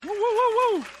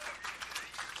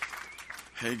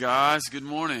Hey guys, good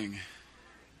morning.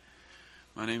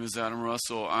 My name is Adam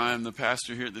Russell. I am the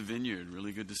pastor here at the Vineyard.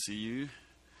 Really good to see you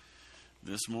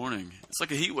this morning. It's like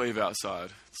a heat wave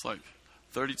outside. It's like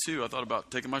 32. I thought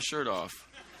about taking my shirt off.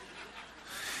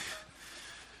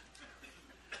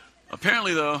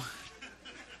 Apparently, though,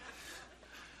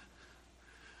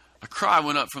 a cry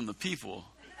went up from the people.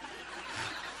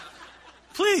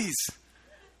 Please,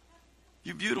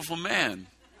 you beautiful man.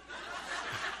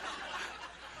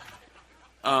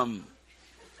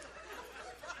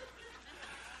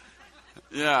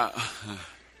 Yeah.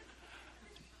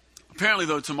 Apparently,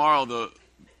 though, tomorrow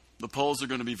the poles are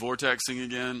going to be vortexing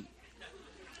again.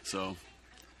 So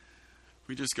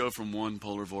we just go from one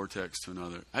polar vortex to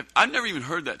another. I've never even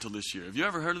heard that till this year. Have you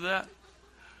ever heard of that?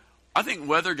 I think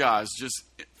weather guys just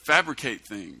fabricate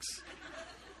things.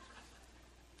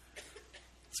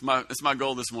 It's my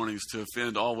goal this morning is to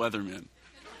offend all weathermen.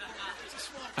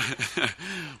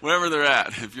 Wherever they're at,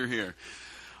 if you're here.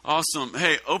 Awesome.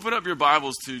 Hey, open up your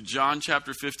Bibles to John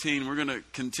chapter 15. We're going to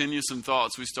continue some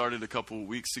thoughts we started a couple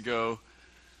weeks ago.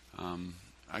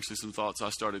 Actually, some thoughts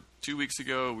I started 2 weeks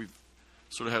ago. We've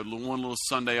sort of had one little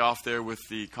Sunday off there with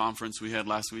the conference we had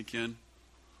last weekend.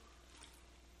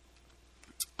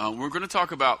 We're going to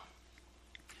talk about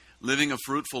living a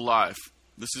fruitful life.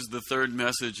 This is the third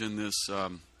message in this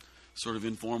sort of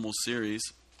informal series.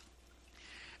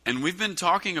 And we've been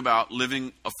talking about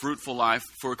living a fruitful life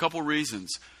for a couple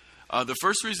reasons. The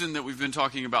first reason that we've been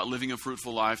talking about living a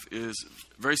fruitful life is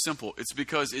very simple. It's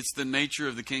because it's the nature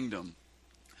of the kingdom.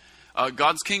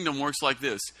 God's kingdom works like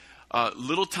this.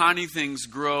 Little tiny things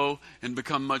grow and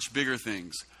become much bigger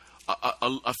things.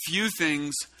 A few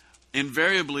things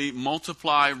invariably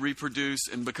multiply, reproduce,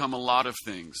 and become a lot of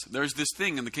things. There's this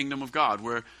thing in the kingdom of God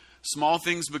where small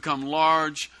things become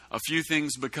large, a few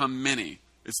things become many.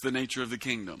 It's the nature of the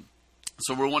kingdom.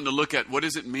 So we're wanting to look at what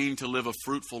does it mean to live a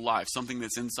fruitful life, something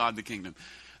that's inside the kingdom.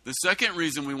 The second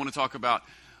reason we want to talk about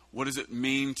what does it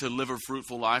mean to live a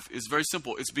fruitful life is very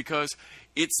simple. It's because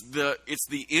it's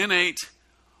the innate,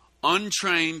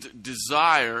 untrained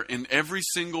desire in every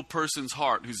single person's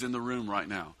heart who's in the room right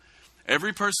now.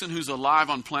 Every person who's alive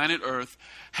on planet Earth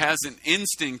has an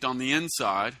instinct on the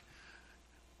inside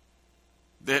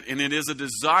and it is a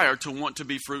desire to want to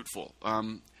be fruitful.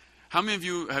 How many of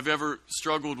you have ever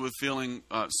struggled with feeling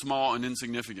small and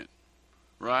insignificant?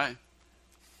 Right?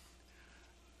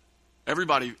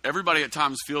 Everybody at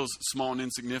times feels small and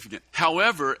insignificant.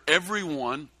 However,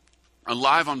 everyone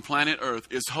alive on planet Earth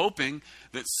is hoping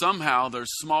that somehow their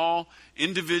small,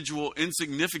 individual,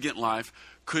 insignificant life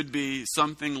could be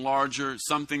something larger,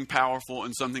 something powerful,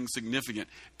 and something significant.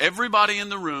 Everybody in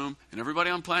the room and everybody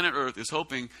on planet Earth is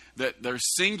hoping that their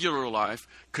singular life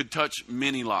could touch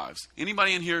many lives.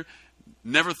 Anybody in here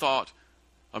never thought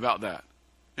about that?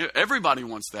 Everybody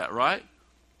wants that, right?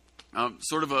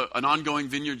 Sort of an ongoing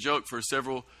Vineyard joke for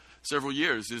several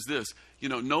years is this. You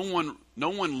know, no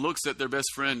one looks at their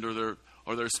best friend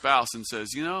or their spouse and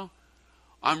says, you know,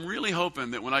 I'm really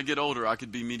hoping that when I get older I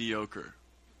could be mediocre.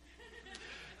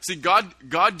 See, God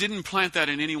didn't plant that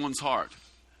in anyone's heart.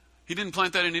 He didn't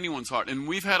plant that in anyone's heart. And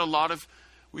we've had a lot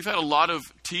of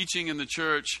teaching in the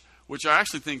church, which I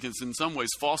actually think is in some ways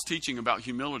false teaching about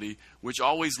humility, which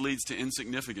always leads to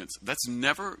insignificance. That's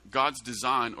never God's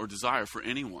design or desire for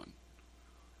anyone.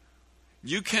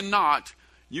 You cannot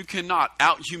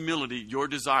out humility your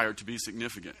desire to be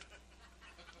significant.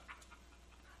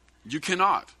 You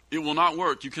cannot. It will not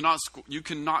work. You cannot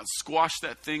squash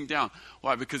that thing down.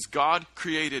 Why? Because God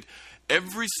created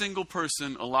every single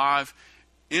person alive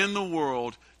in the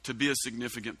world to be a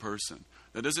significant person.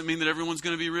 That doesn't mean that everyone's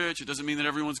going to be rich. It doesn't mean that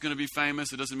everyone's going to be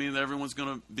famous. It doesn't mean that everyone's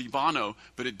going to be Bono.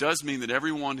 But it does mean that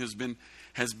everyone has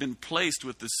been placed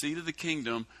with the seed of the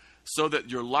kingdom so that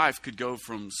your life could go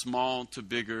from small to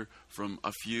bigger, from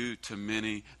a few to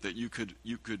many, that you could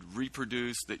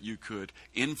reproduce, that you could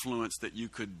influence, that you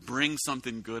could bring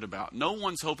something good about. No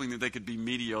one's hoping that they could be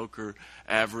mediocre,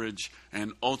 average,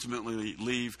 and ultimately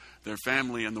leave their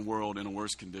family and the world in a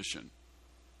worse condition.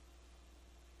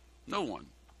 No one.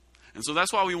 And so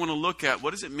that's why we want to look at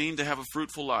what does it mean to have a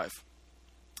fruitful life.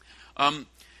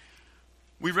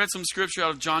 We read some scripture out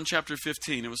of John chapter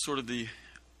 15. It was sort of the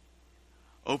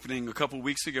opening a couple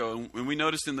weeks ago, and we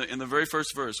noticed in the very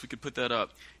first verse, we could put that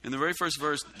up. In the very first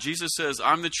verse, Jesus says,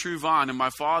 I'm the true vine, and my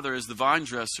Father is the vine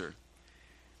dresser.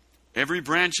 Every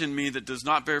branch in me that does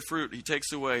not bear fruit, he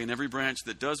takes away, and every branch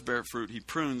that does bear fruit, he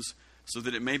prunes so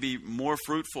that it may be more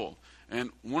fruitful. And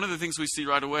one of the things we see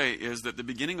right away is that the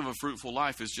beginning of a fruitful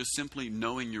life is just simply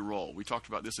knowing your role. We talked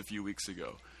about this a few weeks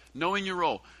ago. Knowing your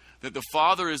role. That the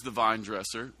Father is the vine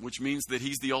dresser, which means that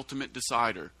he's the ultimate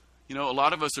decider. You know, a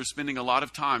lot of us are spending a lot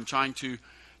of time trying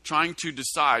to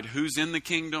decide who's in the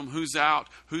kingdom, who's out,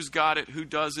 who's got it, who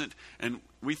doesn't, and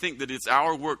we think that it's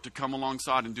our work to come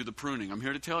alongside and do the pruning. I'm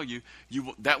here to tell you,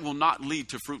 that will not lead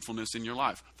to fruitfulness in your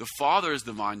life. The Father is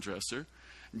the vine dresser.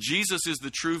 Jesus is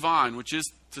the true vine, which is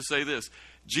to say this: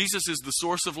 Jesus is the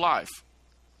source of life.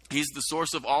 He's the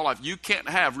source of all life. You can't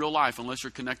have real life unless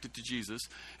you're connected to Jesus.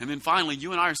 And then finally,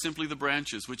 you and I are simply the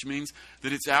branches, which means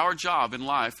that it's our job in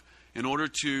life, in order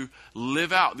to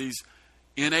live out these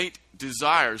innate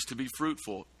desires to be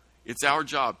fruitful, it's our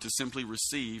job to simply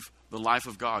receive the life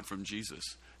of God from Jesus.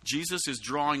 Jesus is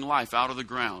drawing life out of the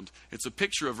ground. It's a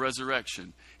picture of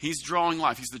resurrection. He's drawing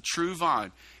life. He's the true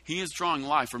vine. He is drawing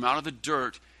life from out of the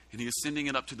dirt, and he is sending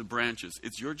it up to the branches.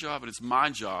 It's your job and it's my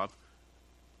job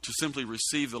to simply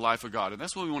receive the life of God. And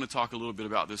that's what we want to talk a little bit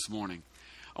about this morning.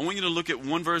 I want you to look at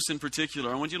one verse in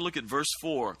particular. I want you to look at verse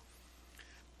 4.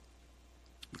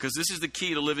 Because this is the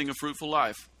key to living a fruitful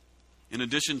life. In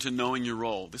addition to knowing your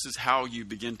role, this is how you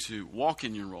begin to walk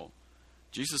in your role.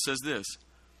 Jesus says this: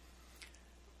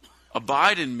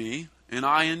 "Abide in me, and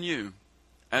I in you.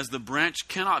 As the branch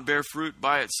cannot bear fruit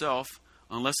by itself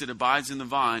unless it abides in the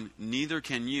vine, neither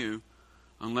can you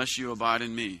unless you abide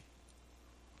in me."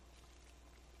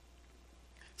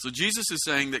 So Jesus is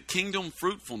saying that kingdom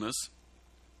fruitfulness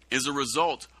is a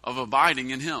result of abiding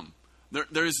in him.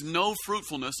 There is no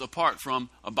fruitfulness apart from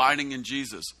abiding in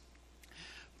Jesus.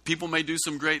 People may do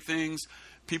some great things.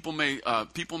 People may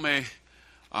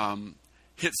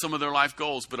hit some of their life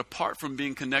goals, but apart from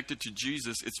being connected to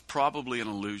Jesus, it's probably an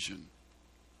illusion.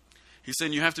 He's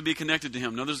saying you have to be connected to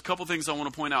him. Now, there's a couple things I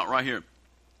want to point out right here.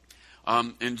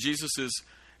 And Jesus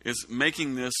is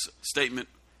making this statement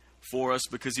for us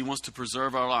because he wants to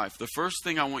preserve our life. The first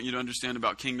thing I want you to understand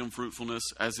about kingdom fruitfulness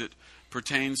as it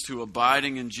pertains to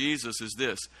abiding in Jesus is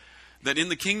this: that in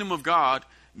the kingdom of God,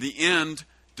 the end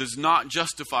does not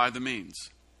justify the means.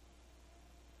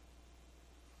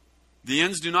 The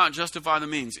ends do not justify the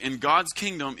means. In God's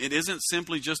kingdom, it isn't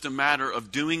simply just a matter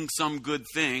of doing some good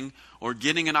thing or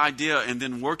getting an idea and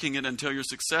then working it until you're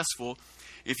successful.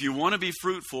 If you want to be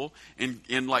fruitful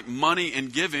in like money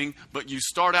and giving, but you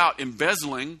start out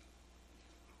embezzling,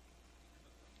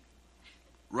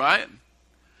 right?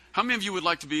 How many of you would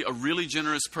like to be a really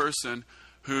generous person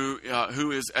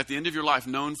who is at the end of your life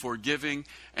known for giving,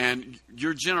 and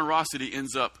your generosity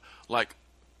ends up like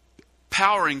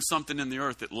powering something in the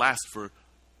earth that lasts for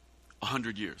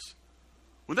 100 years?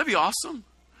 Wouldn't that be awesome?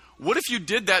 What if you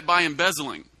did that by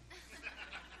embezzling?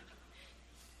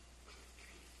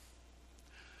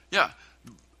 Yeah,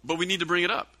 but we need to bring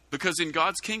it up because in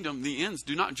God's kingdom, the ends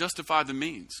do not justify the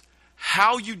means.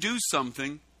 How you do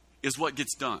something is what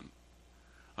gets done.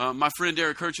 My friend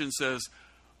Eric Kirchen says,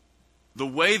 the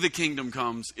way the kingdom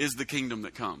comes is the kingdom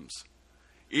that comes.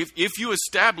 If you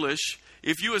establish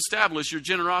your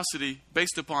generosity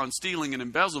based upon stealing and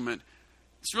embezzlement,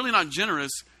 it's really not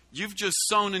generous. You've just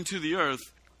sown into the earth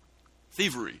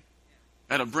thievery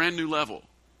at a brand new level,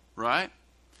 right?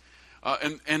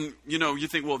 And you know, you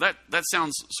think, well, that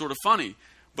sounds sort of funny,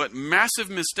 but massive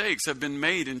mistakes have been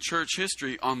made in church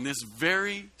history on this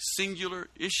very singular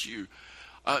issue.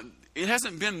 It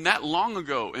hasn't been that long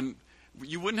ago, and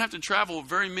you wouldn't have to travel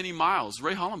very many miles.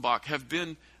 Ray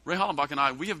Hollenbach and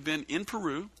I, we have been in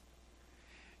Peru,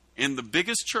 in the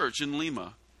biggest church in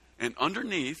Lima, and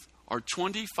underneath are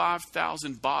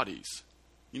 25,000 bodies.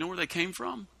 You know where they came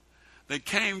from? They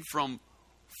came from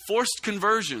forced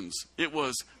conversions. It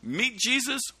was meet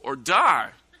Jesus or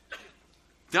die.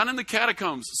 Down in the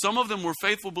catacombs, some of them were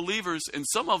faithful believers and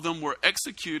some of them were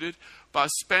executed by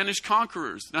Spanish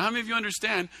conquerors. Now, how many of you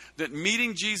understand that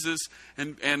meeting Jesus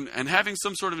and having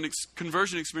some sort of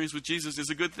conversion experience with Jesus is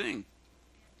a good thing?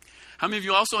 How many of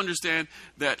you also understand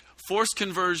that forced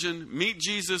conversion, meet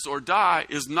Jesus or die,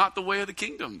 is not the way of the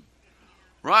kingdom?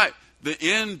 Right. The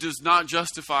end does not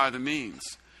justify the means.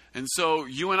 And so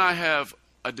you and I have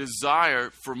a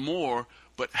desire for more,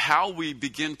 but how we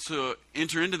begin to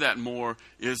enter into that more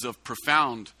is of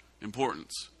profound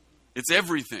importance. It's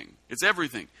everything. It's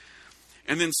everything.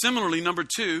 And then similarly, number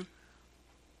 2,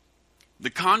 the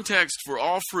context for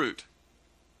all fruit,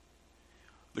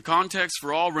 the context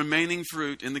for all remaining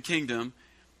fruit in the kingdom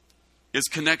is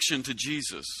connection to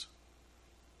Jesus.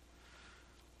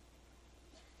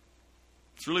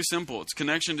 It's really simple. It's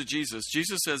connection to Jesus.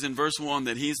 Jesus says in verse 1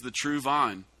 that he's the true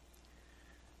vine,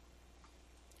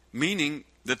 meaning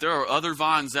that there are other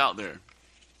vines out there.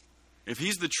 If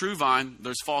he's the true vine,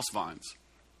 there's false vines.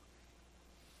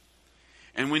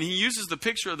 And when he uses the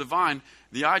picture of the vine,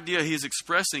 the idea he's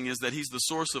expressing is that he's the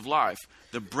source of life.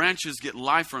 The branches get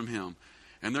life from him.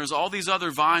 And there's all these other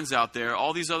vines out there,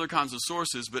 all these other kinds of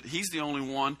sources, but he's the only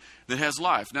one that has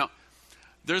life. Now,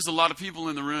 there's a lot of people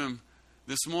in the room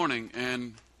this morning,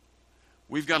 and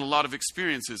we've got a lot of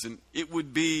experiences, and it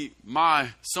would be my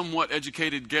somewhat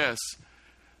educated guess,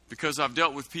 because I've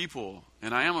dealt with people,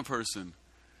 and I am a person,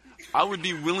 I would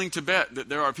be willing to bet that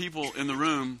there are people in the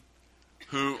room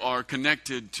who are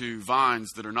connected to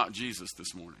vines that are not Jesus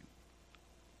this morning.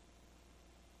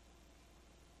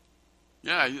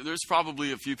 Yeah, there's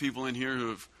probably a few people in here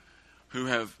who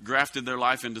have grafted their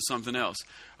life into something else.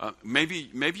 Maybe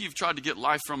you've tried to get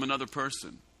life from another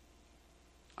person.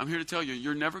 I'm here to tell you,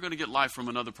 you're never going to get life from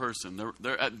another person.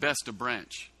 They're at best a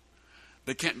branch.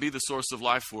 They can't be the source of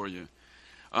life for you.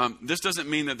 This doesn't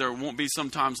mean that there won't be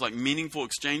sometimes like meaningful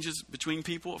exchanges between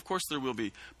people. Of course there will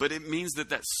be. But it means that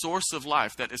that source of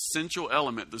life, that essential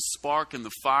element, the spark and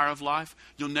the fire of life,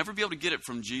 you'll never be able to get it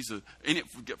from Jesus,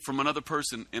 from another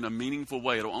person in a meaningful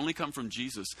way. It'll only come from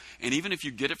Jesus. And even if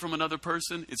you get it from another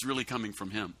person, it's really coming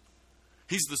from him.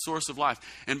 He's the source of life.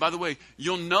 And by the way,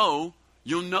 you'll know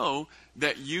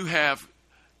that you have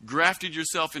grafted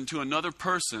yourself into another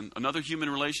person, another human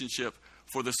relationship,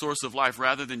 for the source of life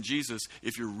rather than Jesus,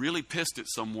 if you're really pissed at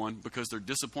someone because they're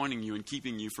disappointing you and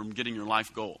keeping you from getting your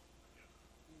life goal.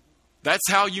 That's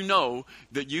how you know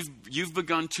that you've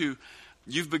begun to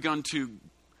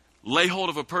lay hold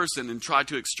of a person and try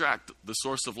to extract the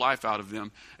source of life out of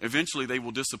them. Eventually they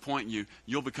will disappoint you.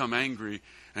 You'll become angry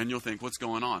and you'll think, what's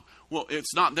going on? Well,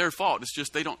 it's not their fault. It's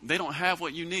just they don't have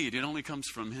what you need. It only comes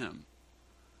from him.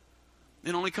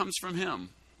 It only comes from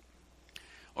him.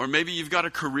 Or maybe you've got a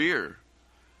career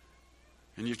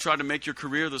and you've tried to make your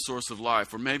career the source of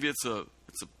life. Or maybe it's a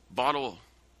bottle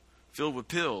filled with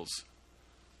pills.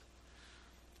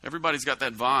 Everybody's got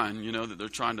that vine, that they're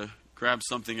trying to grab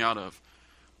something out of.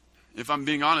 If I'm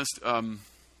being honest,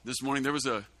 this morning there was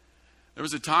a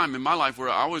time in my life where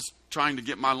I was trying to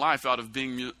get my life out of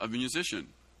being a musician.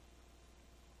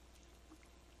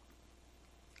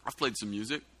 I've played some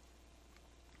music.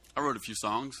 I wrote a few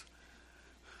songs.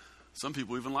 Some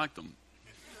people even liked them.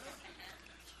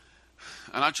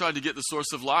 And I tried to get the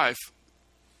source of life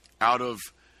out of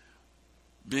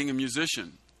being a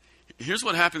musician. Here's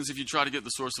what happens if you try to get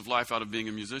the source of life out of being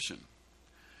a musician.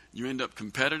 You end up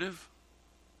competitive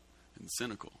and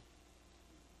cynical.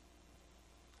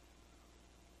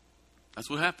 That's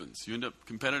what happens. You end up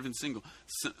competitive and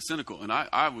cynical. And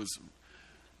I was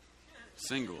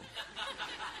single.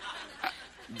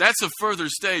 That's a further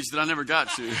stage that I never got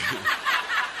to.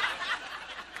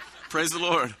 Praise the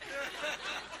Lord.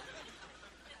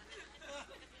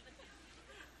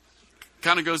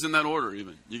 Kind of goes in that order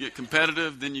even. You get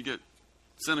competitive, then you get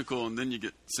cynical, and then you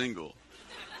get single.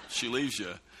 She leaves you.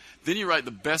 Then you write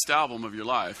the best album of your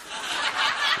life.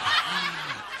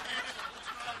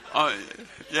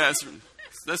 That's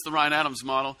the Ryan Adams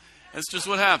model. That's just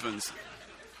what happens.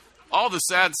 All the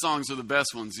sad songs are the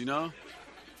best ones,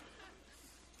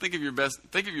 Think of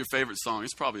your favorite song.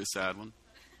 It's probably a sad one.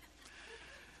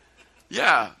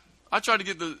 Yeah. I tried to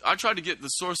get the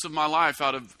source of my life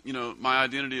out of, my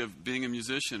identity of being a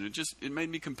musician. It made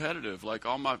me competitive. Like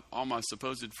all my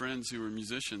supposed friends who were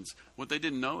musicians, what they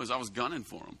didn't know is I was gunning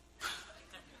for them.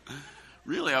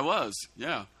 Really, I was.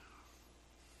 Yeah.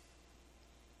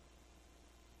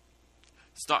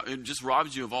 It just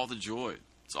robs you of all the joy.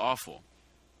 It's awful.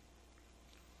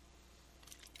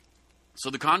 So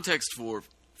the context for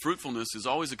fruitfulness is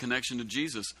always a connection to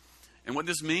Jesus. And what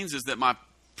this means is that my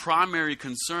primary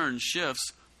concern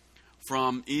shifts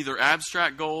from either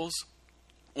abstract goals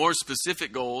or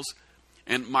specific goals,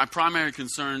 and my primary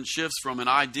concern shifts from an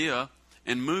idea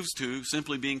and moves to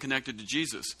simply being connected to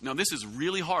Jesus. Now, this is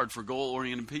really hard for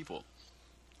goal-oriented people.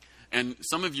 And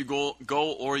some of you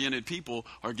goal-oriented people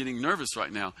are getting nervous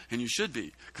right now, and you should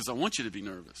be, because I want you to be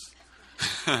nervous.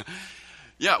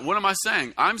 Yeah, what am I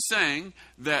saying? I'm saying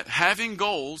that having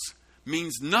goals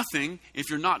means nothing if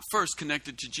you're not first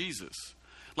connected to Jesus.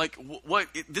 Like,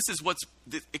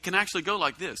 it can actually go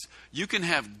like this. You can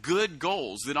have good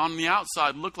goals that on the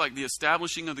outside look like the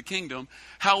establishing of the kingdom.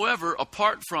 However,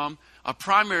 apart from a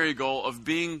primary goal of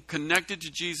being connected to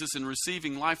Jesus and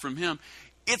receiving life from him,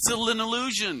 it's an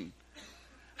illusion.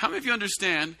 How many of you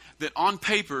understand that on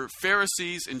paper,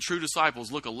 Pharisees and true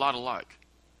disciples look a lot alike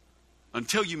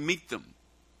until you meet them?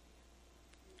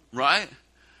 Right?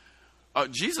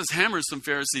 Jesus hammers some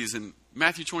Pharisees in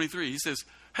Matthew 23. He says,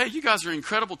 hey, you guys are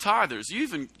incredible tithers. You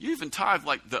even tithe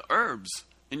like the herbs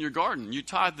in your garden. You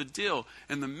tithe the dill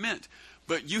and the mint.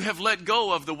 But you have let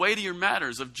go of the weightier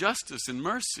matters of justice and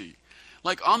mercy.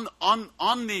 Like on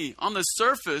the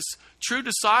surface, true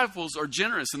disciples are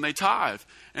generous and they tithe.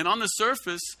 And on the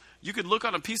surface, You could look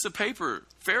on a piece of paper,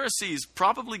 Pharisees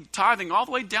probably tithing all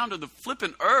the way down to the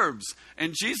flippin' herbs.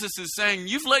 And Jesus is saying,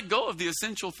 you've let go of the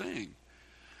essential thing.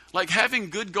 Like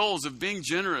having good goals of being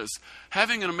generous,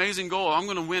 having an amazing goal. I'm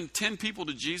going to win 10 people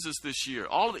to Jesus this year.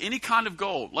 Any kind of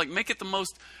goal. Like make it the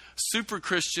most super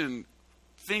Christian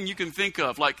thing you can think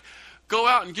of. Like go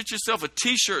out and get yourself a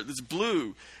t-shirt that's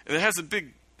blue. And it has a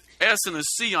big S and a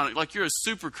C on it, like you're a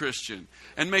super Christian.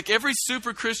 And make every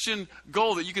super Christian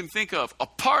goal that you can think of,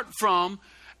 apart from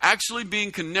actually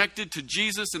being connected to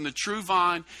Jesus and the true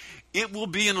vine, it will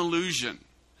be an illusion.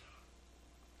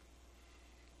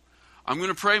 I'm going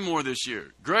to pray more this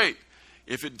year. Great.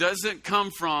 If it doesn't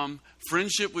come from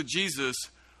friendship with Jesus,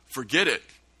 forget it.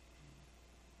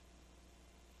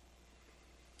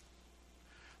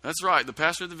 That's right. The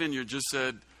pastor of the Vineyard just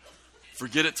said,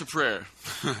 forget it to prayer.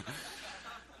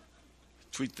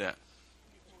 Tweet that.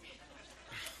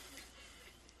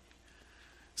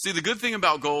 See, the good thing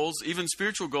about goals, even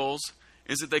spiritual goals,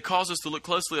 is that they cause us to look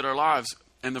closely at our lives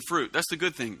and the fruit. That's the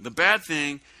good thing. The bad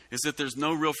thing is that there's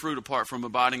no real fruit apart from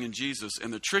abiding in Jesus.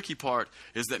 And the tricky part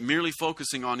is that merely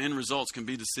focusing on end results can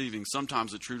be deceiving.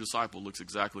 Sometimes a true disciple looks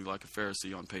exactly like a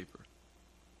Pharisee on paper.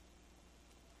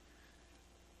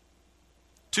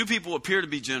 Two people appear to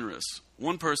be generous.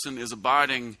 One person is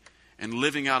abiding and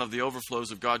living out of the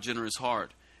overflows of God's generous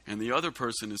heart. And the other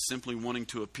person is simply wanting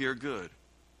to appear good.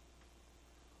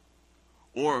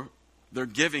 Or they're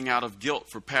giving out of guilt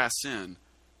for past sin,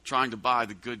 trying to buy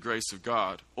the good grace of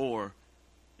God. Or,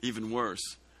 even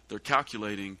worse, they're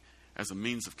calculating as a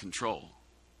means of control.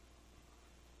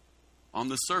 On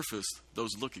the surface,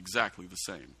 those look exactly the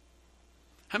same.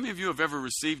 How many of you have ever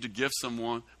received a gift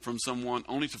from someone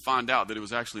only to find out that it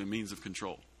was actually a means of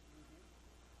control?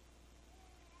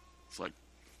 It's like,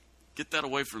 get that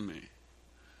away from me.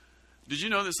 Did you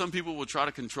know that some people will try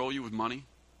to control you with money?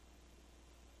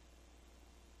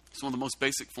 It's one of the most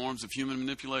basic forms of human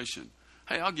manipulation.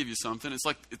 Hey, I'll give you something. It's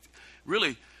like,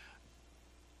 really,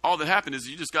 all that happened is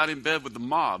you just got in bed with the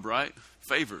mob, right?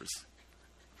 Favors.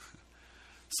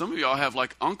 Some of y'all have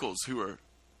like uncles who are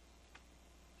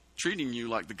treating you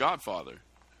like the Godfather.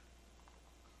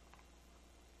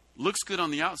 Looks good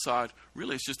on the outside.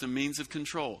 Really, it's just a means of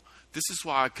control. This is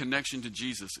why a connection to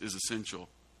Jesus is essential.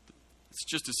 It's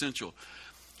just essential.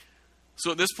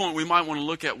 So at this point, we might want to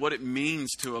look at what it means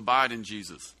to abide in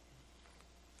Jesus.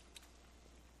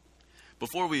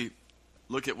 Before we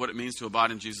look at what it means to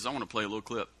abide in Jesus, I want to play a little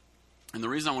clip. And the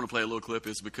reason I want to play a little clip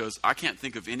is because I can't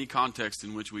think of any context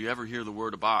in which we ever hear the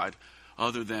word abide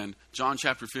other than John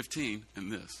chapter 15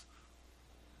 and this.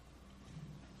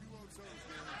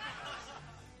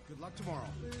 Good luck tomorrow.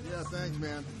 Yeah, thanks,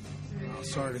 man. Oh,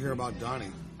 sorry to hear about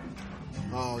Donnie.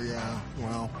 Oh, yeah.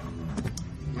 Well,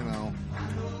 you know,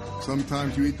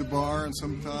 sometimes you eat the bar and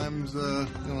sometimes, you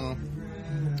know.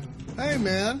 Hey,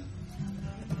 man.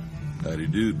 Howdy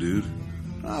do, dude.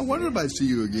 I wondered if I'd see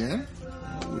you again.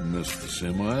 I wouldn't miss the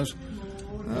semis.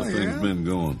 How things yeah? been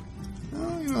going?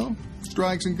 Well, you know,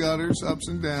 strikes and gutters, ups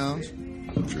and downs.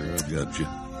 Sure, I got you.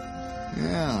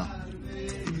 Yeah.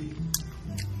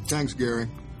 Thanks, Gary.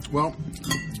 Well,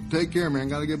 take care, man.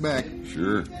 Gotta get back.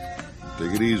 Sure.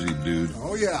 Take it easy, dude.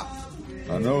 Oh, yeah.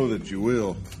 I know that you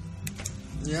will.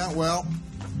 Yeah, well,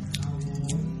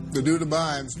 the dude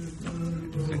abides.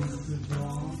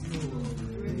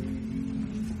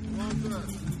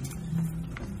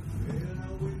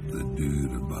 The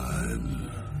dude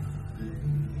abides.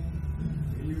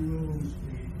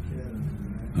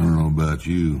 I don't know about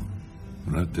you,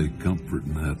 but I take comfort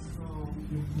in that.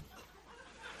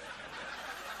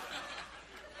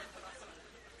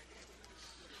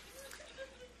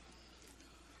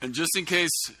 And just in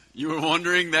case you were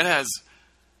wondering, that has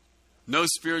no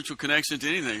spiritual connection to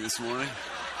anything this morning.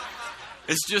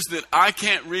 It's just that I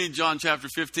can't read John chapter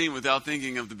 15 without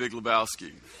thinking of the Big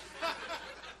Lebowski.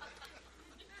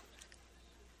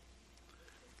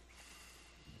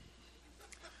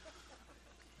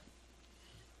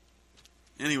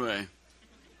 Anyway.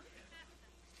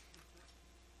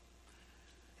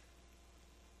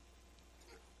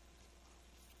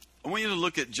 I want you to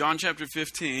look at John chapter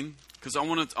 15 because I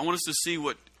want us to see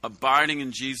what abiding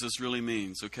in Jesus really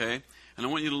means, okay? And I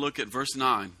want you to look at verse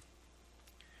 9.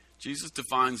 Jesus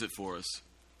defines it for us.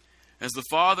 As the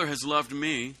Father has loved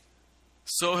me,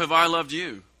 so have I loved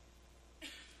you.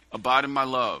 Abide in my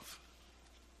love.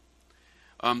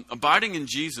 Abiding in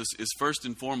Jesus is first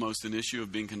and foremost an issue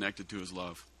of being connected to his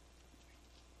love.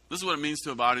 This is what it means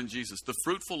to abide in Jesus. The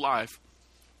fruitful life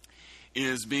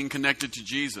is being connected to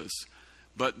Jesus.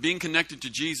 But being connected to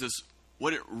Jesus,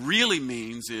 what it really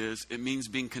means is it means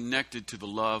being connected to the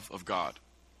love of God.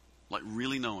 Like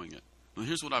really knowing it. Now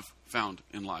here's what I've found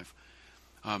in life.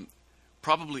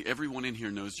 Probably everyone in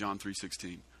here knows John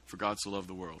 3:16. For God so loved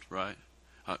the world, right?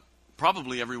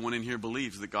 Probably everyone in here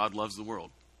believes that God loves the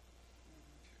world.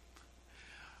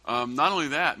 Not only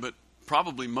that, but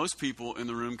probably most people in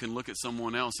the room can look at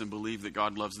someone else and believe that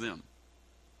God loves them.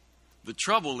 The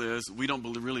trouble is we don't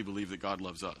really believe that God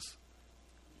loves us.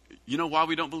 You know why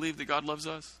we don't believe that God loves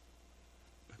us?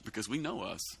 Because we know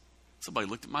us. Somebody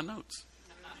looked at my notes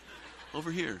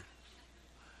over here.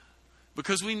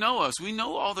 Because we know us. We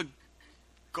know all the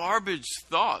garbage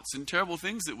thoughts and terrible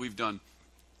things that we've done.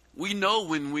 We know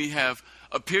when we have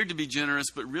appeared to be generous,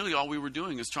 but really all we were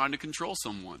doing is trying to control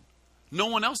someone. No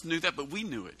one else knew that, but we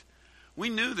knew it. We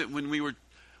knew that when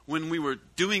we were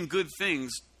doing good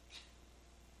things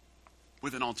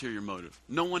with an ulterior motive.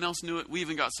 No one else knew it. We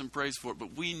even got some praise for it,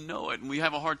 but we know it. And we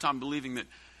have a hard time believing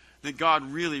that God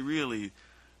really, really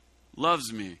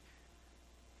loves me.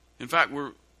 In fact,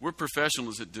 we're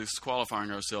professionals at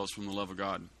disqualifying ourselves from the love of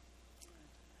God.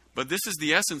 But this is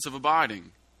the essence of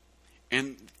abiding.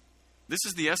 And this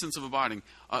is the essence of abiding.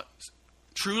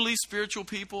 Truly spiritual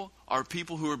people are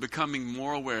people who are becoming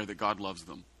more aware that God loves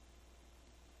them.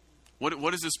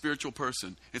 What is a spiritual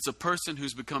person? It's a person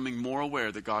who's becoming more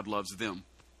aware that God loves them.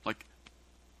 Like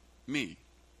me.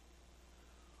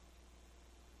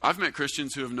 I've met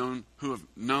Christians who have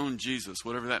known Jesus,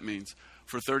 whatever that means,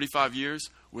 for 35 years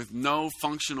with no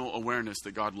functional awareness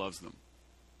that God loves them.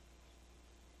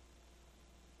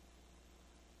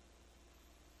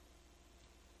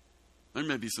 There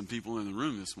may be some people in the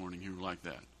room this morning who are like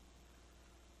that.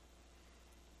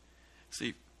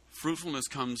 See, fruitfulness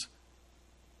comes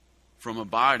from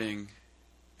abiding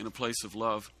in a place of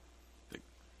love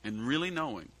and really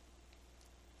knowing.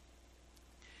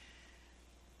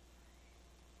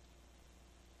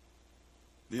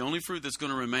 The only fruit that's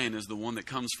going to remain is the one that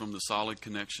comes from the solid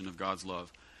connection of God's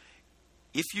love.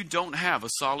 If you don't have a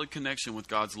solid connection with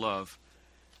God's love,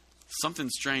 something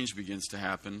strange begins to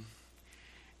happen,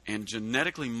 and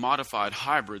genetically modified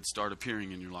hybrids start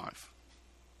appearing in your life.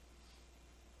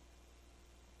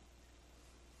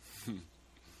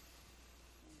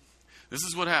 This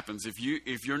is what happens if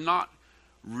you're not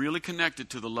really connected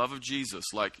to the love of Jesus,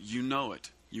 like you know it.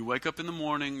 You wake up in the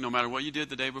morning, no matter what you did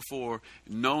the day before,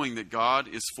 knowing that God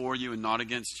is for you and not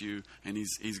against you, and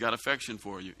He's got affection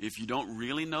for you. If you don't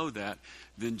really know that,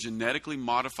 then genetically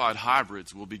modified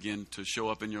hybrids will begin to show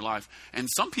up in your life. And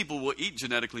some people will eat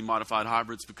genetically modified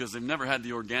hybrids because they've never had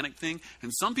the organic thing.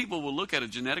 And some people will look at a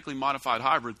genetically modified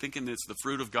hybrid thinking that it's the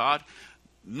fruit of God,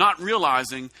 not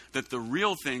realizing that the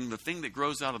real thing, the thing that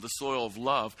grows out of the soil of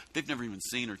love, they've never even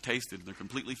seen or tasted. They're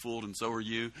completely fooled, and so are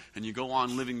you. And you go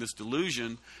on living this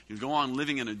delusion. You go on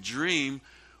living in a dream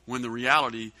when the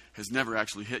reality has never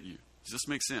actually hit you. Does this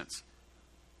make sense?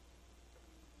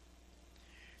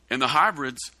 And the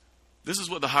hybrids, this is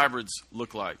what the hybrids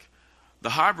look like. The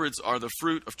hybrids are the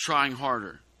fruit of trying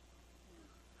harder.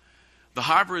 The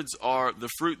hybrids are the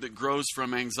fruit that grows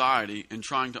from anxiety and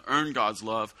trying to earn God's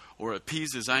love or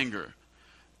appease His anger.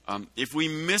 If we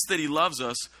miss that He loves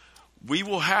us, we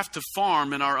will have to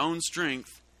farm in our own strength,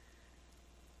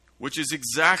 which is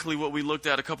exactly what we looked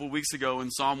at a couple weeks ago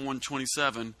in Psalm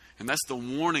 127. And that's the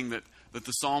warning that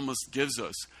the psalmist gives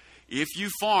us. If you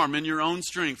farm in your own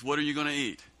strength, what are you going to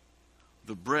eat?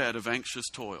 The bread of anxious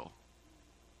toil.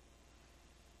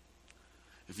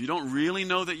 If you don't really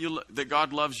know that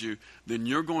God loves you, then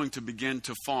you're going to begin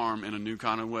to farm in a new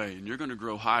kind of way. And you're going to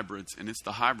grow hybrids. And it's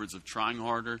the hybrids of trying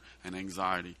harder and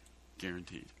anxiety.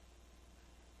 Guaranteed.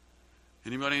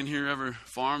 Anybody in here ever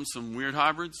farmed some weird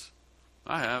hybrids?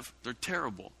 I have. They're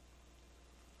terrible.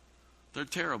 They're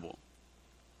terrible.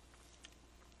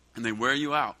 And they wear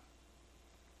you out.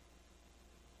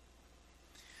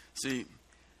 See,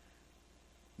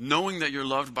 knowing that you're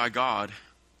loved by God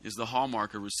is the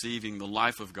hallmark of receiving the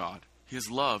life of God.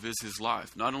 His love is His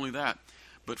life. Not only that,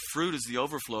 but fruit is the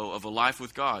overflow of a life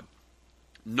with God.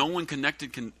 No one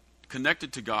connected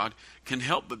to God can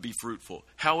help but be fruitful.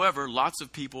 However, lots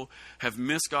of people have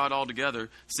missed God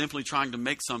altogether simply trying to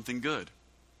make something good.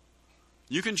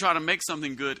 You can try to make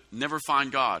something good, never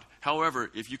find God.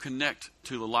 However, if you connect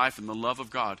to the life and the love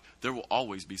of God, there will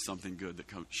always be something good that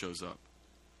shows up.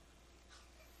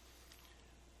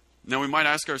 Now we might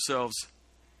ask ourselves,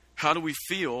 how do we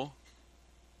feel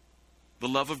the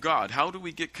love of God? How do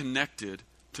we get connected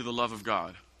to the love of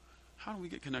God? How do we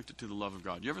get connected to the love of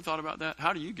God? You ever thought about that?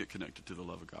 How do you get connected to the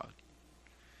love of God?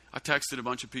 I texted a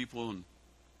bunch of people and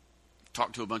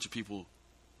talked to a bunch of people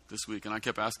this week, and I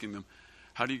kept asking them,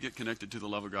 how do you get connected to the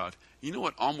love of God? You know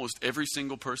what almost every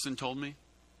single person told me?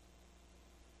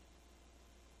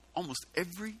 Almost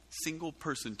every single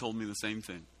person told me the same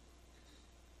thing.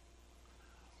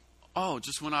 Oh,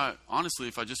 just honestly,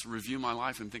 if I just review my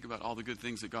life and think about all the good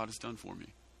things that God has done for me.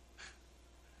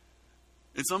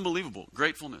 It's unbelievable.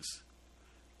 Gratefulness.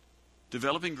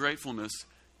 Developing gratefulness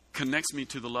connects me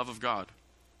to the love of God.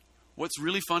 What's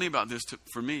really funny about this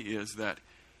for me is that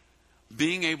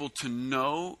being able to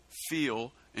know,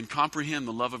 feel, and comprehend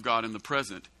the love of God in the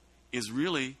present is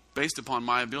really based upon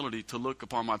my ability to look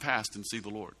upon my past and see the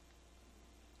Lord.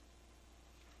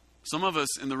 Some of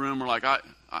us in the room are like,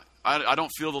 I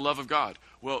don't feel the love of God.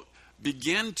 Well,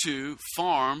 begin to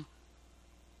farm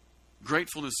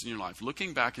gratefulness in your life,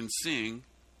 looking back and seeing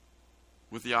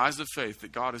with the eyes of faith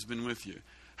that God has been with you.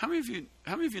 How many of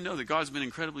you know that God's been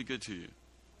incredibly good to you?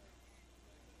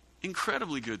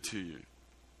 Incredibly good to you.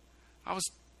 I was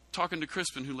talking to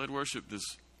Crispin, who led worship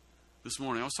this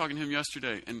morning. I was talking to him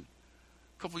yesterday, and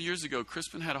a couple years ago,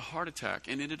 Crispin had a heart attack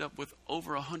and ended up with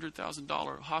over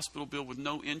 $100,000 hospital bill with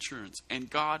no insurance, and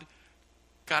God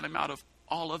got him out of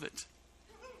all of it.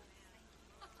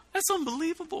 That's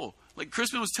unbelievable. Like,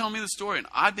 Crispin was telling me the story, and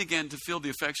I began to feel the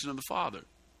affection of the Father.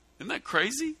 Isn't that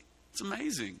crazy? It's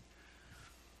amazing.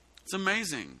 It's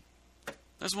amazing.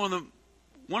 That's one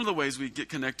of the ways we get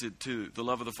connected to the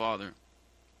love of the Father.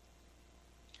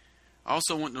 I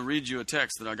also want to read you a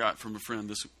text that I got from a friend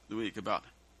this week about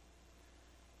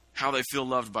how they feel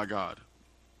loved by God.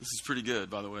 This is pretty good,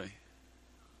 by the way.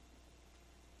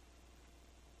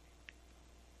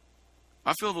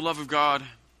 I feel the love of God,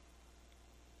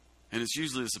 and it's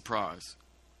usually a surprise.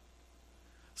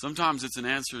 Sometimes it's an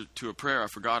answer to a prayer I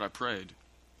forgot I prayed,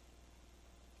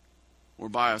 or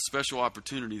by a special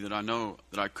opportunity that I know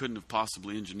that I couldn't have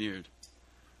possibly engineered.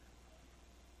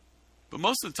 But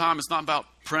most of the time, it's not about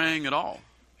praying at all.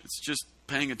 It's just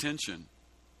paying attention.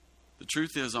 The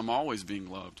truth is, I'm always being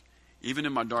loved. Even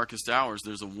in my darkest hours,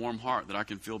 there's a warm heart that I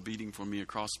can feel beating for me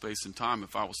across space and time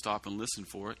if I will stop and listen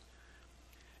for it.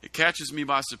 It catches me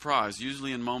by surprise,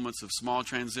 usually in moments of small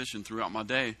transition throughout my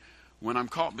day, when I'm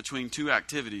caught between two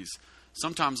activities.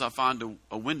 Sometimes I find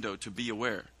a window to be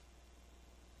aware.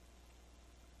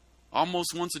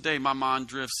 Almost once a day, my mind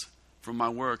drifts from my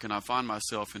work and I find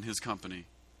myself in His company.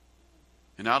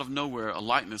 And out of nowhere, a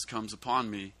lightness comes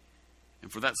upon me.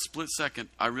 And for that split second,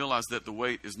 I realize that the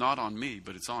weight is not on me,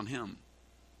 but it's on Him.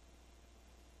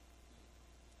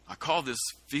 I call this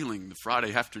feeling the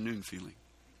Friday afternoon feeling.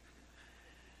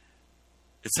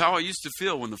 It's how I used to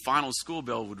feel when the final school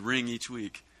bell would ring each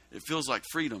week. It feels like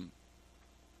freedom.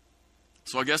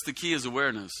 So I guess the key is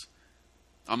awareness.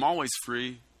 I'm always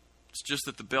free. It's just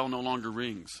that the bell no longer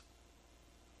rings.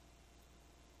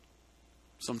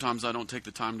 Sometimes I don't take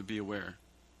the time to be aware.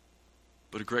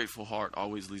 But a grateful heart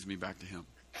always leads me back to Him.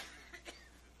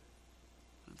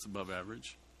 That's above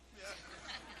average.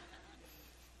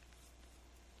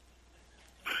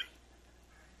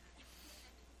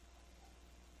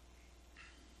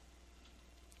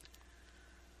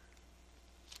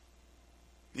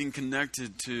 Being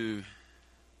connected to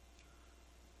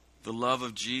the love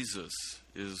of Jesus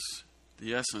is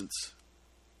the essence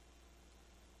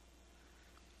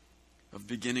of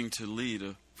beginning to lead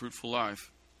a fruitful life.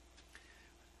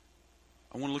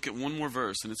 I want to look at one more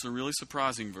verse, and it's a really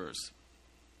surprising verse.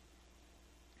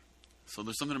 So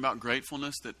there's something about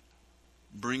gratefulness that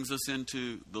brings us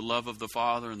into the love of the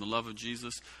Father and the love of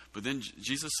Jesus. But then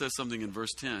Jesus says something in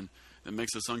verse 10 that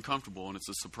makes us uncomfortable, and it's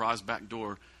a surprise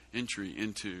backdoor entry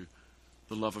into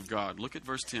the love of God. Look at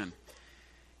verse 10.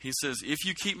 He says, "If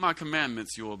you keep my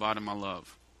commandments, you will abide in my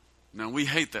love." Now, we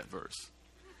hate that verse,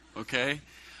 okay?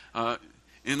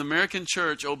 In the American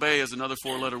church, obey is another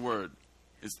four-letter word.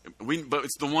 But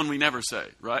it's the one we never say,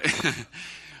 right?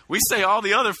 We say all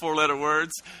the other four-letter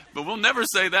words, but we'll never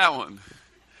say that one.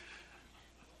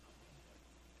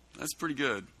 That's pretty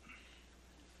good.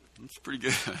 That's pretty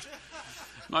good.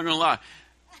 I'm not going to lie.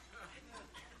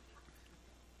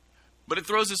 But it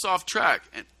throws us off track.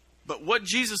 But what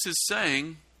Jesus is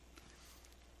saying,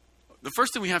 the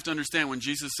first thing we have to understand when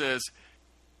Jesus says,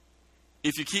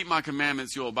 "If you keep my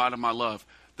commandments, you'll abide in my love,"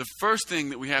 the first thing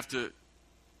that we have to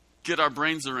get our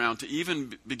brains around to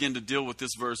even begin to deal with this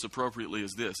verse appropriately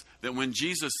is this: that when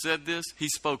Jesus said this, He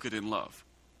spoke it in love.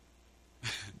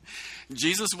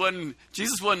 Jesus wasn't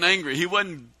angry. He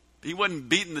wasn't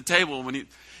beating the table when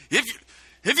if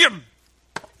you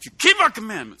keep our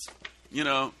commandments,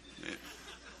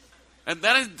 and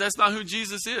that's not who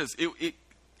Jesus is.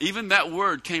 Even that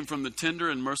word came from the tender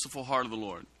and merciful heart of the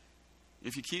Lord.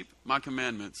 If you keep my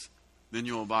commandments, then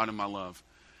you'll abide in my love.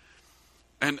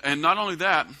 And not only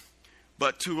that,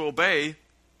 but to obey,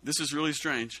 this is really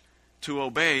strange, to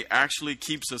obey actually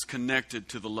keeps us connected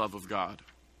to the love of God.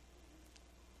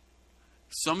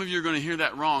 Some of you are going to hear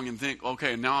that wrong and think,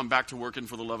 okay, now I'm back to working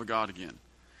for the love of God again.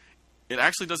 It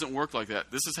actually doesn't work like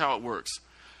that. This is how it works.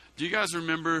 Do you guys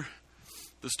remember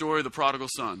the story of the prodigal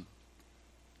son?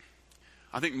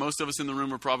 I think most of us in the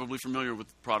room are probably familiar with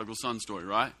the prodigal son story,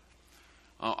 right?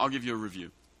 I'll give you a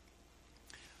review.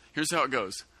 Here's how it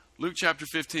goes. Luke chapter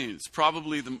 15. It's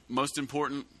probably the most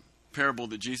important parable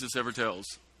that Jesus ever tells.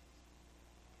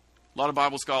 A lot of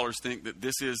Bible scholars think that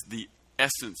this is the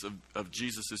essence of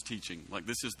Jesus' teaching. Like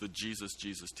this is the Jesus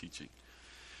teaching.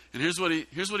 And here's what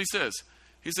he says.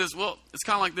 He says, well, it's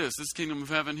kind of like this kingdom of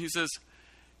heaven. He says,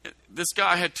 this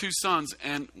guy had 2 sons,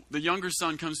 and the younger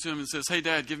son comes to him and says, hey,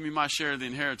 Dad, give me my share of the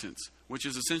inheritance, which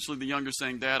is essentially the younger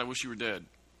saying, Dad, I wish you were dead.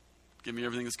 Give me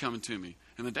everything that's coming to me.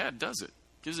 And the dad does it,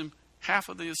 gives him half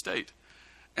of the estate.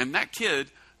 And that kid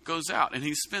goes out and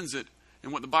he spends it in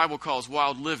what the Bible calls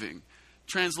wild living.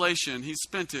 Translation, he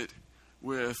spent it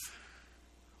with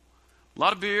a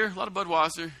lot of beer, a lot of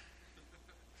Budweiser.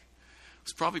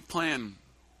 Was probably playing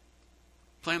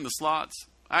the slots.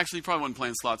 Actually, he probably wasn't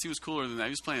playing slots. He was cooler than that.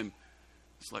 He was playing,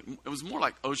 it was more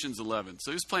like Ocean's 11.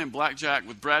 So he was playing blackjack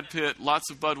with Brad Pitt,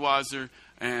 lots of Budweiser,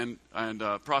 and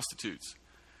prostitutes.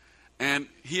 And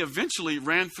he eventually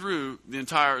ran through the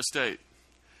entire estate.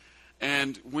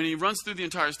 And when he runs through the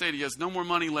entire estate, he has no more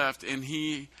money left, and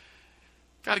he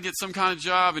got to get some kind of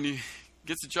job, and he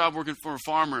gets a job working for a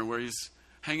farmer where he's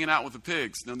hanging out with the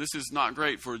pigs. Now, this is not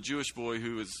great for a Jewish boy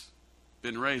who has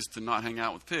been raised to not hang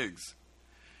out with pigs.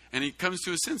 And he comes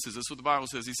to his senses. That's what the Bible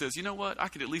says. He says, you know what? I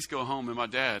could at least go home and my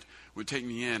dad would take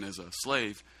me in as a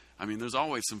slave. I mean, there's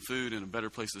always some food and a better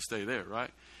place to stay there,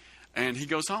 right? And he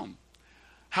goes home.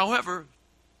 However,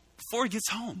 before he gets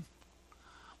home,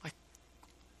 like,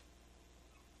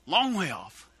 long way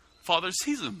off, father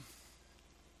sees him.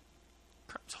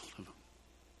 Grabs hold of him.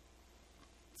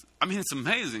 I mean, it's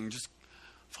amazing. Just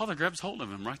father grabs hold of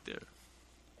him right there.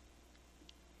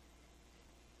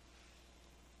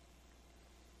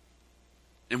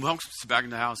 And welcomes him back in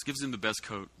the house, gives him the best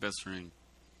coat, best ring.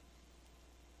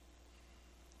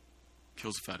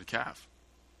 Kills a fatted calf.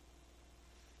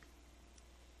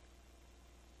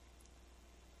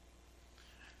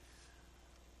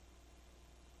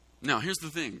 Now, here's the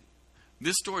thing.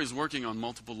 This story is working on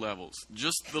multiple levels.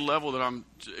 Just the level that I'm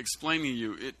explaining to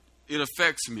you, it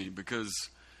affects me because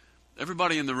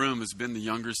everybody in the room has been the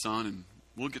younger son, and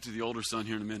we'll get to the older son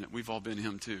here in a minute. We've all been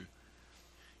him too.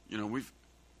 You know, we've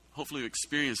hopefully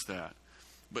experienced that.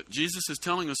 But Jesus is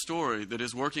telling a story that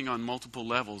is working on multiple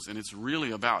levels, and it's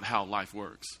really about how life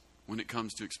works when it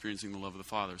comes to experiencing the love of the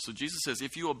Father. So Jesus says,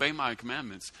 if you obey my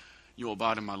commandments, you'll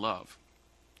abide in my love.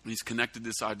 And he's connected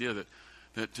this idea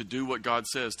that to do what God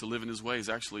says, to live in his ways,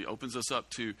 actually opens us up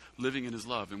to living in his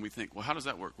love. And we think, well, how does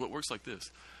that work? Well, it works like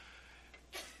this.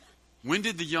 When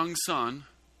did the young son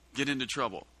get into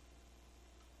trouble?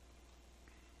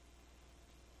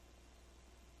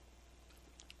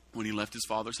 When he left his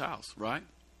father's house, right?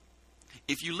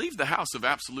 If you leave the house of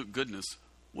absolute goodness,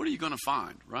 what are you going to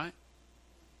find, right?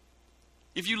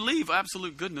 If you leave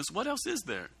absolute goodness, what else is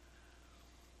there?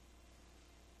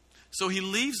 So he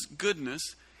leaves goodness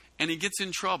and he gets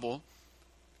in trouble.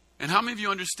 And how many of you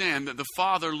understand that the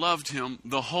father loved him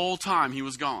the whole time he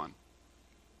was gone?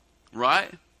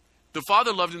 Right? The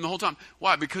father loved him the whole time.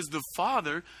 Why? Because the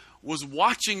father was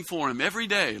watching for him every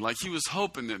day. Like he was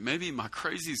hoping that maybe my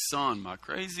crazy son, my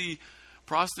crazy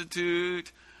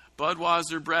prostitute,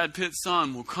 Budweiser, Brad Pitt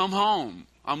son will come home.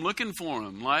 I'm looking for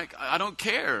him. Like, I don't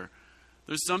care.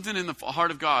 There's something in the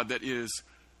heart of God that is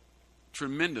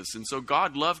tremendous. And so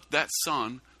God loved that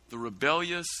son, the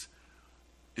rebellious,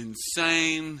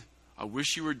 insane, I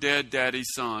wish you were dead, daddy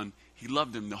son. He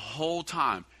loved him the whole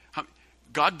time.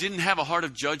 God didn't have a heart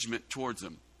of judgment towards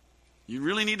him. You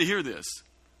really need to hear this.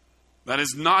 That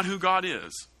is not who God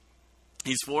is.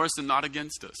 He's for us and not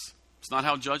against us. It's not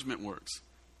how judgment works.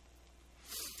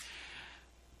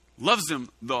 Loves him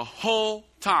the whole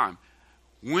time.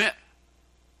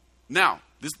 Now,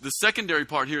 the secondary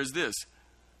part here is this.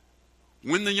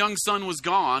 When the young son was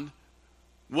gone,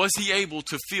 was he able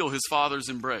to feel his father's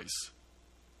embrace?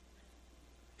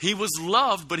 He was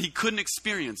loved, but he couldn't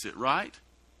experience it, right?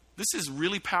 This is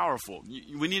really powerful.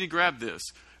 We need to grab this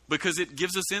because it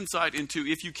gives us insight into,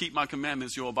 if you keep my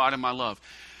commandments, you'll abide in my love.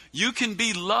 You can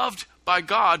be loved by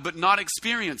God, but not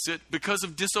experience it because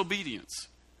of disobedience.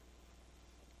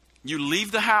 You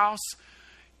leave the house,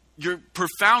 you're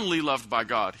profoundly loved by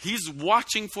God. He's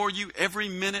watching for you every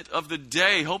minute of the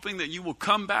day, hoping that you will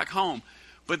come back home.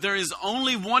 But there is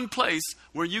only one place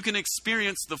where you can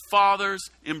experience the Father's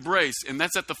embrace, and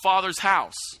that's at the Father's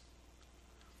house.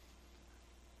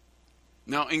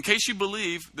 Now, in case you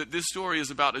believe that this story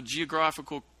is about a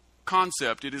geographical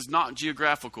concept. It is not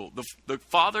geographical. The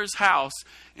Father's house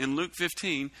in Luke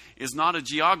 15 is not a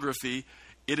geography.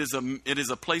 It is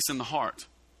a place in the heart.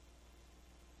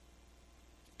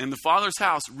 And the Father's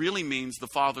house really means the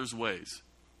Father's ways.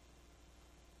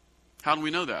 How do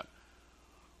we know that?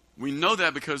 We know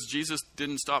that because Jesus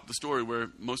didn't stop the story where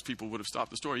most people would have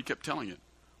stopped the story. He kept telling it.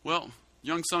 Well,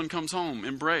 young son comes home,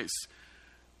 embrace.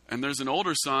 And there's an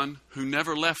older son who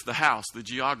never left the house, the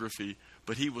geography,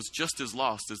 but he was just as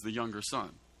lost as the younger son.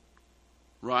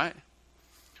 Right?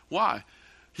 Why?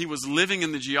 He was living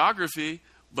in the geography,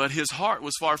 but his heart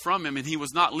was far from him, and he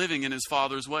was not living in his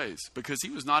father's ways because he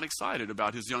was not excited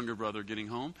about his younger brother getting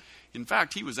home. In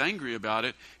fact, he was angry about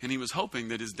it, and he was hoping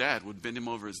that his dad would bend him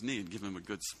over his knee and give him a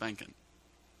good spanking.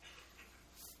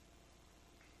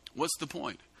 What's the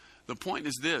point? The point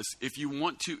is this: if you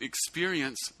want to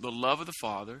experience the love of the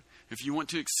Father, if you want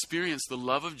to experience the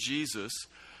love of Jesus,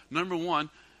 number one,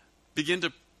 begin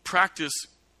to practice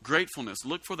gratefulness.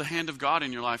 Look for the hand of God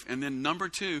in your life. And then number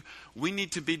two, we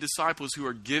need to be disciples who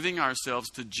are giving ourselves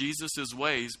to Jesus'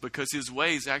 ways, because his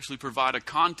ways actually provide a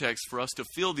context for us to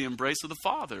feel the embrace of the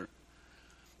Father.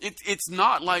 It's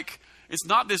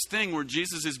not this thing where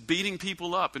Jesus is beating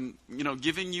people up and,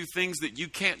 giving you things that you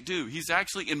can't do. He's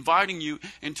actually inviting you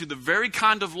into the very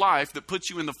kind of life that puts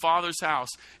you in the Father's house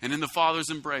and in the Father's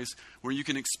embrace, where you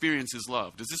can experience his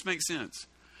love. Does this make sense?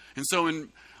 And so in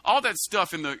all that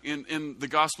stuff in the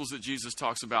Gospels that Jesus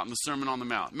talks about in the Sermon on the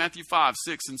Mount, Matthew 5,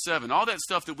 6, and 7, all that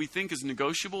stuff that we think is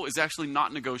negotiable is actually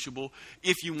not negotiable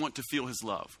if you want to feel his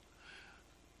love.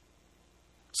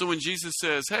 So when Jesus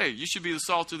says, hey, you should be the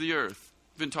salt of the earth.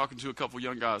 I've been talking to a couple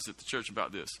young guys at the church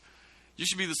about this. You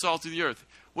should be the salt of the earth.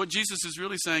 What Jesus is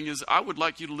really saying is, I would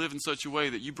like you to live in such a way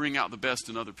that you bring out the best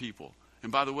in other people.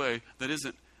 And by the way, that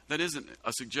isn't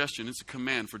a suggestion, it's a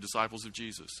command for disciples of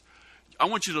Jesus. I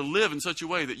want you to live in such a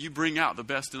way that you bring out the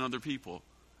best in other people.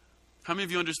 How many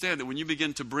of you understand that when you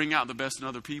begin to bring out the best in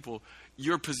other people,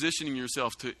 you're positioning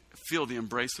yourself to feel the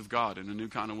embrace of God in a new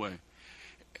kind of way?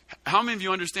 How many of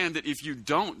you understand that if you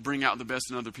don't bring out the best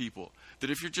in other people, that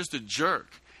if you're just a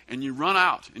jerk and you run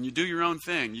out and you do your own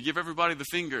thing, you give everybody the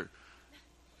finger,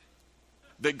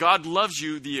 that God loves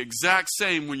you the exact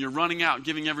same when you're running out and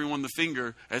giving everyone the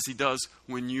finger as he does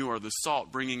when you are the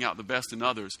salt bringing out the best in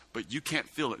others, but you can't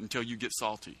feel it until you get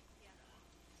salty.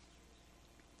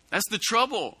 That's the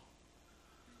trouble.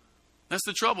 That's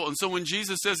the trouble. And so when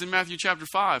Jesus says in Matthew chapter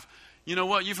 5, you know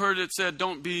what, you've heard it said,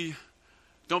 don't be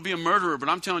a murderer, but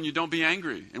I'm telling you, don't be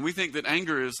angry. And we think that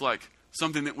anger is like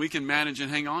something that we can manage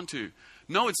and hang on to.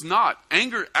 No, it's not.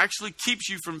 Anger actually keeps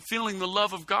you from feeling the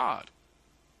love of God.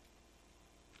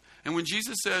 And when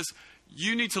Jesus says,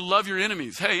 you need to love your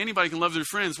enemies. Hey, anybody can love their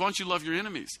friends. Why don't you love your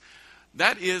enemies?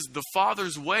 That is the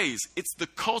Father's ways. It's the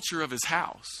culture of his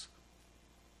house.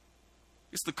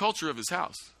 It's the culture of his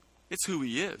house. It's who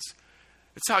he is.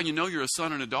 It's how you know you're a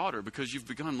son and a daughter, because you've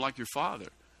become like your father.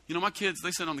 You know, my kids,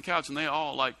 they sit on the couch and they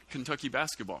all like Kentucky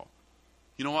basketball.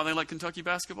 You know why they like Kentucky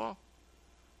basketball?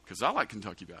 Because I like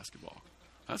Kentucky basketball.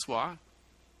 That's why.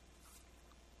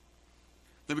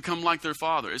 They become like their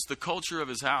father. It's the culture of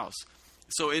his house.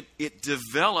 So it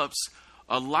develops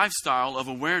a lifestyle of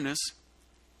awareness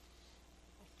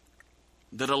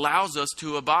that allows us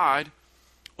to abide,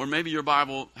 or maybe your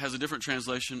Bible has a different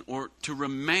translation, or to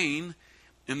remain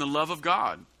in the love of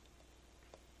God.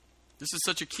 This is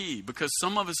such a key, because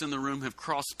some of us in the room have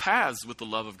crossed paths with the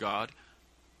love of God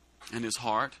and his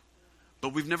heart,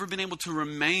 but we've never been able to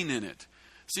remain in it.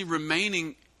 See,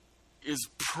 remaining is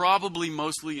probably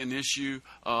mostly an issue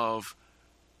of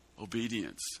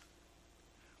obedience.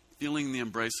 Feeling the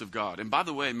embrace of God. And by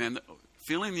the way, man,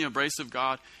 feeling the embrace of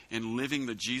God and living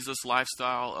the Jesus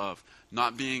lifestyle of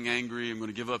not being angry, I'm going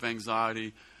to give up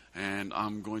anxiety, and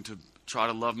I'm going to try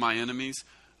to love my enemies.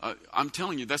 I'm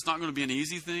telling you, that's not going to be an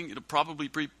easy thing. It'll probably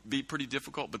be pretty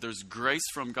difficult, but there's grace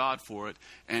from God for it.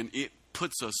 And it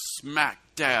puts us smack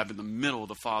dab in the middle of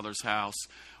the Father's house,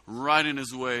 right in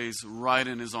his ways, right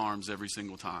in his arms every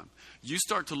single time. You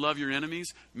start to love your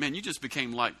enemies, man, you just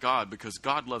became like God, because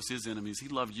God loves his enemies. He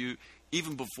loved you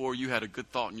even before you had a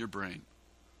good thought in your brain.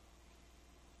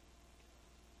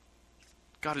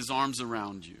 Got his arms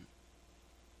around you.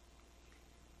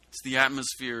 It's the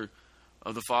atmosphere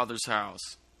of the Father's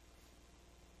house.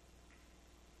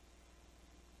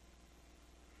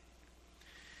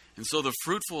 And so the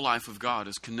fruitful life of God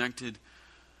is connected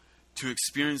to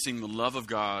experiencing the love of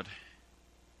God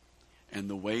and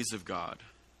the ways of God.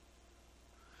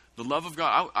 The love of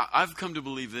God, I've come to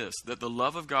believe this, that the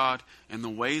love of God and the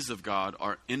ways of God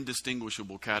are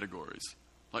indistinguishable categories.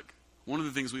 Like, one of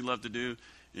the things we love to do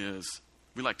is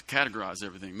we like to categorize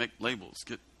everything, make labels,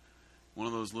 one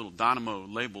of those little dynamo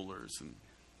labelers, and,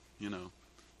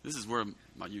 this is where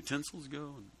my utensils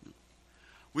go.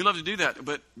 We love to do that,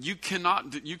 but you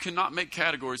cannot make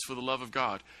categories for the love of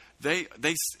God. The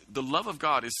love of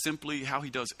God is simply how he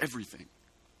does everything.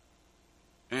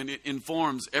 And it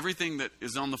informs everything that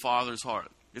is on the Father's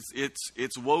heart.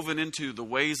 It's woven into the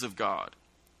ways of God.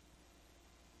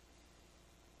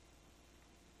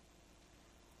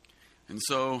 And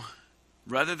so,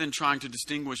 rather than trying to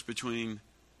distinguish between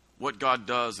what God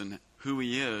does and who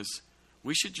he is,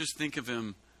 we should just think of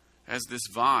him as this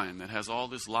vine that has all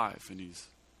this life, and he's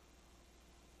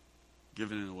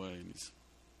giving it away,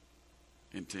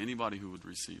 and to anybody who would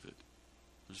receive it.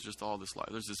 There's just all this life.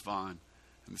 There's this vine,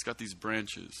 and it's got these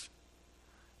branches,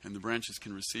 and the branches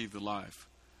can receive the life.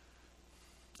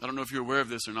 I don't know if you're aware of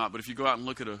this or not, but if you go out and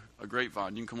look at a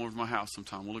grapevine, you can come over to my house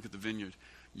sometime. We'll look at the vineyard.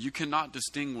 You cannot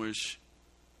distinguish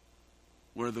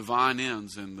where the vine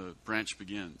ends and the branch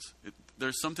begins.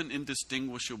 There's something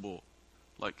indistinguishable.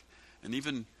 And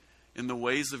even in the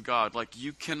ways of God,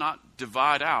 you cannot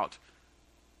divide out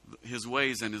his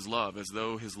ways and his love as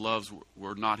though his loves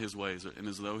were not his ways, and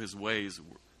as though his ways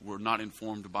were not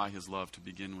informed by his love to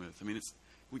begin with. I mean,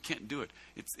 we can't do it.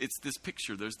 It's this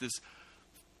picture. There's this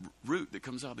root that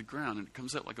comes out of the ground, and it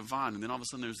comes out like a vine, and then all of a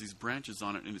sudden there's these branches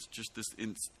on it, and it's just this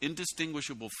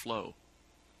indistinguishable flow.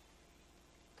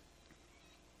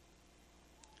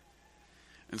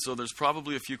 And so there's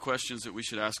probably a few questions that we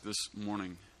should ask this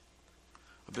morning.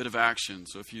 A bit of action.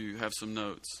 So if you have some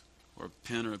notes or a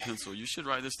pen or a pencil, you should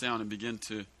write this down and begin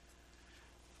to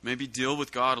maybe deal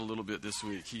with God a little bit this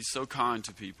week. He's so kind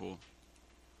to people.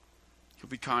 He'll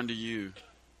be kind to you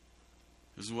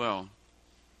as well.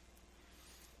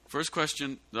 First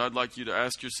question that I'd like you to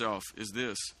ask yourself is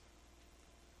this: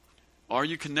 are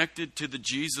you connected to the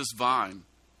Jesus vine?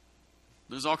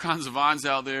 There's all kinds of vines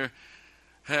out there.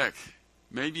 Heck,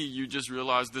 maybe you just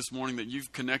realized this morning that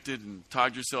you've connected and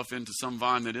tied yourself into some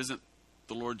vine that isn't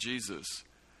the Lord Jesus.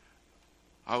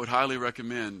 I would highly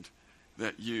recommend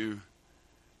that you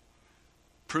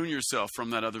prune yourself from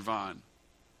that other vine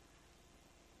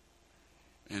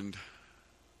and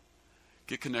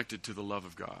get connected to the love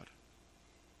of God.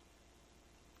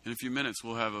 In a few minutes,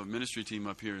 we'll have a ministry team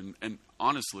up here, and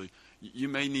honestly, you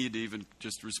may need to even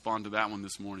just respond to that one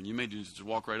this morning. You may just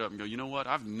walk right up and go, you know what?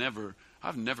 I've never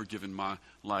given my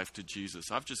life to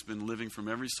Jesus. I've just been living from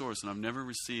every source, and I've never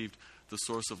received the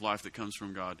source of life that comes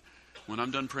from God. When I'm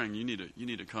done praying, you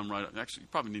need to come right up. Actually, you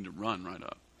probably need to run right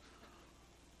up.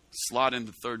 Slot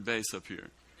into third base up here.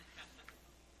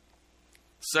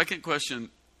 Second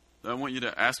question that I want you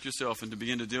to ask yourself and to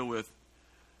begin to deal with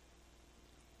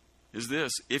is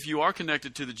this: if you are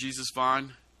connected to the Jesus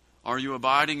vine, are you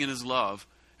abiding in his love,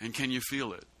 and can you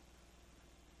feel it?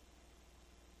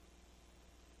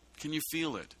 Can you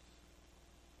feel it?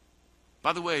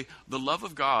 By the way, the love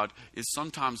of God is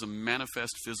sometimes a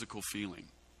manifest physical feeling.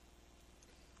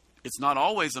 It's not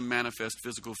always a manifest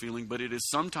physical feeling, but it is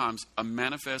sometimes a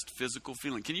manifest physical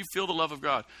feeling. Can you feel the love of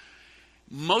God?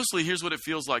 Mostly, here's what it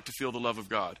feels like to feel the love of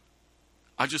God.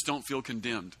 I just don't feel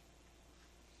condemned.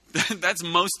 That's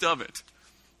most of it.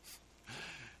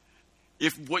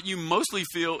 If what you mostly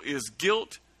feel is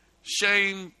guilt,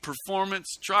 shame,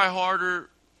 performance, try harder,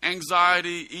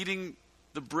 anxiety, eating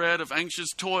the bread of anxious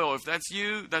toil, if that's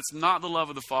you, that's not the love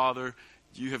of the Father.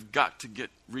 You have got to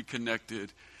get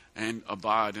reconnected and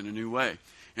abide in a new way.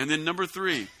 And then number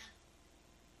 3,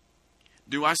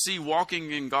 do I see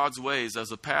walking in God's ways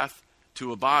as a path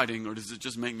to abiding, or does it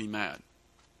just make me mad?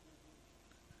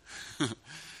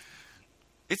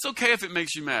 It's okay if it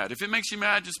makes you mad. If it makes you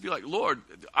mad, just be like, Lord,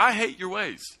 I hate your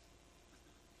ways.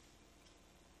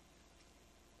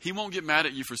 He won't get mad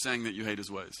at you for saying that you hate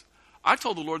his ways. I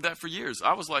told the Lord that for years.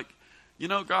 I was like,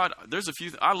 God, there's a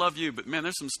few, I love you, but man,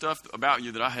 there's some stuff about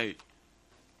you that I hate.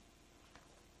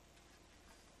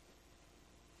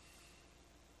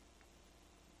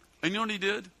 And you know what he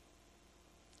did?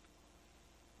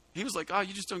 He was like,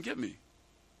 you just don't get me.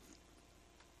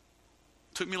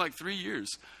 Took me like 3 years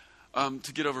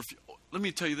to get over. Let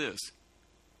me tell you this.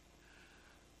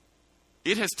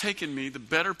 It has taken me the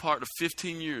better part of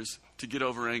 15 years to get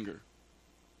over anger.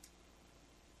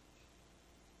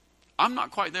 I'm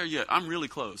not quite there yet. I'm really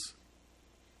close.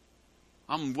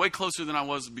 I'm way closer than I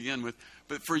was to begin with.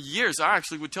 But for years, I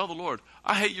actually would tell the Lord,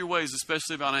 I hate your ways,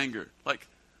 especially about anger. Like,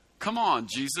 come on,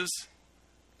 Jesus.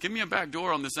 Give me a back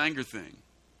door on this anger thing.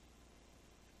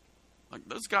 Like,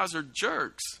 those guys are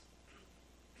jerks.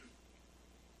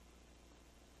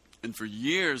 And for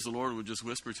years, the Lord would just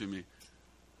whisper to me,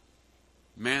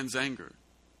 man's anger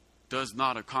does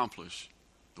not accomplish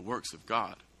the works of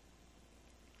God.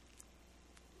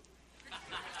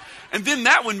 And then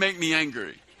that would make me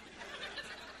angry.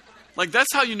 Like,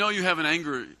 that's how you know you have an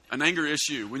anger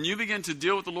issue. When you begin to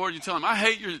deal with the Lord, you tell him, I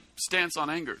hate your stance on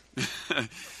anger.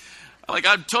 Like,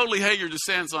 I totally hate your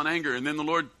stance on anger. And then the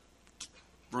Lord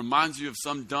reminds you of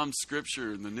some dumb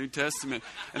scripture in the New Testament.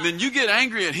 And then you get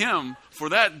angry at him for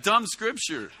that dumb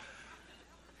scripture.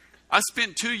 I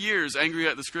spent 2 years angry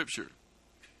at the scripture.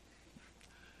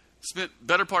 Spent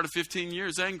better part of 15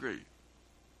 years angry.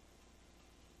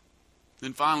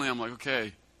 Then finally I'm like,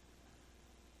 okay.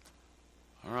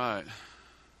 All right.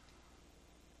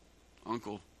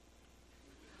 Uncle,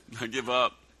 I give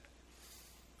up.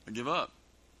 I give up.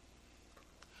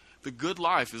 The good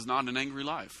life is not an angry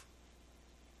life.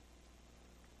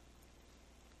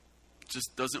 It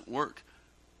just doesn't work.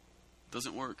 It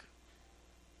doesn't work.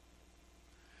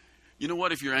 You know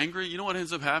what? If you're angry, you know what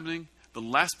ends up happening? The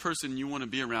last person you want to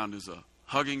be around is a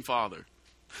hugging father.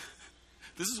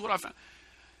 This is what I found.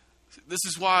 This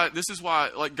is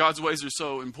why like God's ways are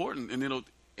so important,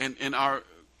 and our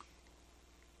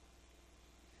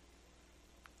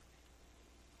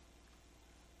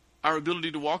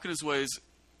ability to walk in his ways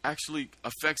actually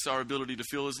affects our ability to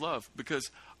feel his love.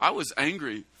 Because I was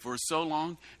angry for so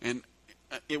long, and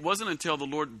it wasn't until the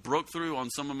Lord broke through on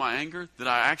some of my anger that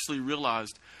I actually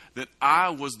realized that I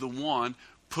was the one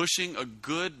pushing a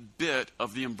good bit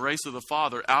of the embrace of the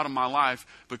Father out of my life,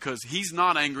 because he's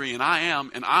not angry and I am,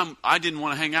 and I didn't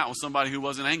want to hang out with somebody who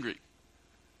wasn't angry.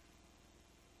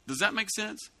 Does that make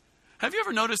sense? Have you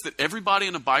ever noticed that everybody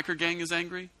in a biker gang is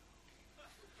angry?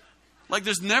 Like,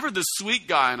 there's never the sweet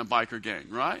guy in a biker gang,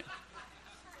 right?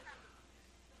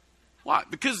 Why?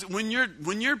 Because when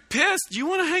you're pissed, you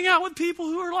want to hang out with people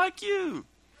who are like you,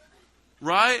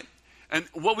 right? And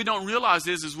what we don't realize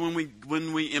is when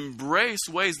we embrace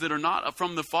ways that are not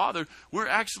from the Father, we're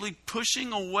actually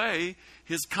pushing away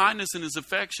his kindness and his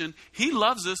affection. He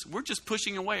loves us. We're just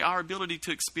pushing away our ability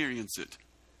to experience it.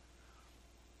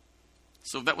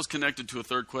 So that was connected to a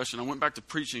third question. I went back to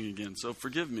preaching again, so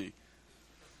forgive me.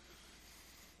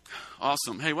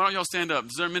 Awesome. Hey, why don't y'all stand up?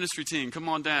 Is there a ministry team? Come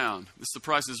on down. The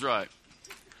Price is Right.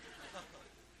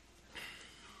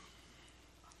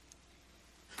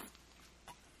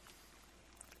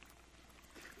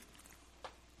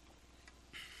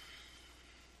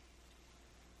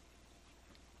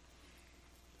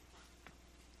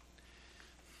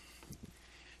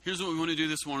 Here's what we want to do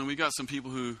this morning. We got some people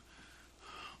who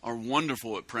are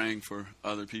wonderful at praying for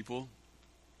other people.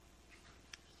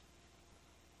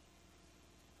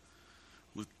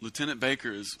 Lieutenant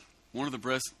Baker is one of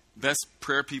the best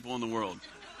prayer people in the world.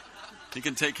 He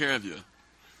can take care of you.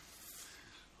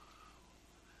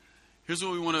 Here's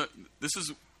what we want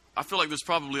to... I feel like there's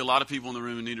probably a lot of people in the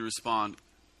room who need to respond.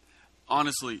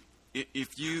 Honestly, if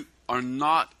you are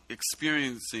not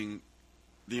experiencing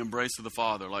the embrace of the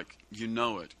Father, like you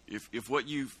know it, if what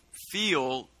you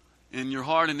feel in your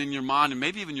heart and in your mind and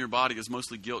maybe even your body is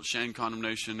mostly guilt, shame,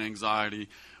 condemnation, anxiety,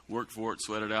 work for it,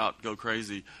 sweat it out, go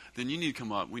crazy, then you need to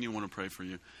come up. We need to want to pray for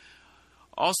you.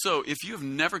 Also, if you have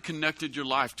never connected your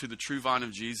life to the true vine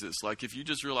of Jesus, like if you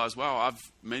just realize, wow, I've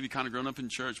maybe kind of grown up in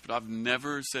church, but I've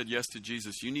never said yes to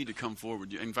Jesus, you need to come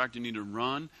forward. In fact, you need to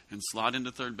run and slide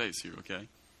into third base here, okay?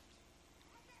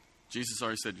 Jesus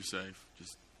already said you're safe.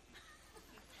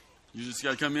 You just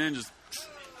got to come in,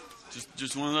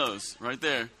 just one of those right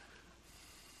there.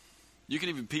 You can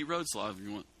even Pete Road slide if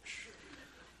you want.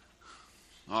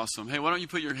 Awesome. Hey, why don't you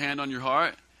put your hand on your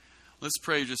heart? Let's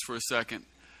pray just for a second.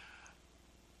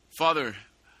 Father,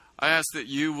 I ask that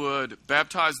you would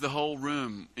baptize the whole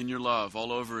room in your love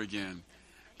all over again.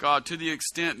 God, to the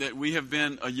extent that we have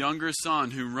been a younger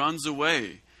son who runs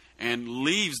away and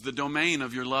leaves the domain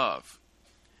of your love,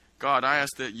 God, I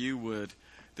ask that you would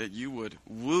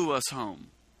woo us home.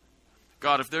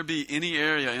 God, if there be any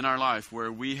area in our life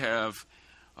where we have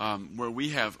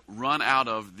run out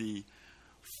of the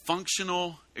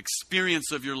functional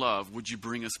experience of your love, would you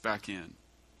bring us back in?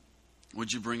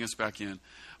 Would you bring us back in?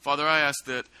 Father, I ask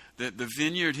that the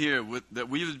Vineyard here, that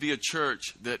we would be a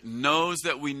church that knows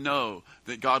that we know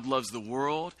that God loves the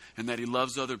world and that he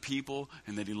loves other people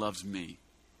and that he loves me.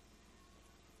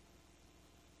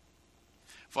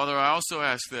 Father, I also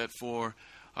ask that for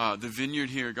the Vineyard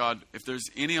here, God, if there's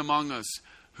any among us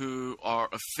who are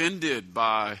offended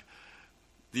by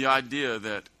the idea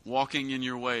that walking in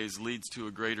your ways leads to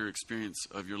a greater experience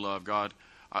of your love, God,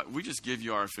 we just give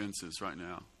you our offenses right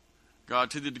now.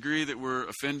 God, to the degree that we're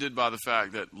offended by the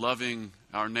fact that loving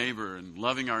our neighbor and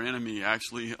loving our enemy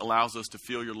actually allows us to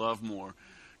feel your love more,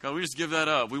 God, we just give that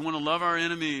up. We want to love our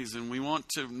enemies, and we want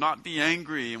to not be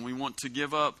angry, and we want to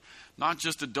give up not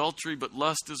just adultery, but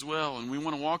lust as well. And we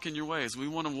want to walk in your ways. We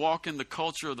want to walk in the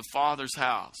culture of the Father's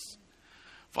house.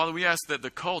 Father, we ask that the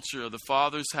culture of the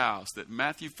Father's house, that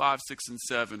Matthew 5, 6, and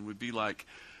 7 would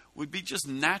be just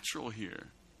natural here.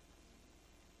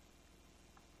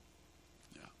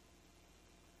 Yeah.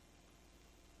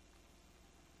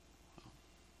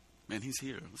 Man, he's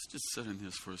here. Let's just sit in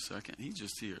this for a second. He's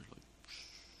just here.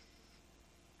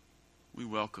 We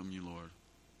welcome you, Lord.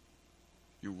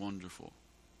 You're wonderful.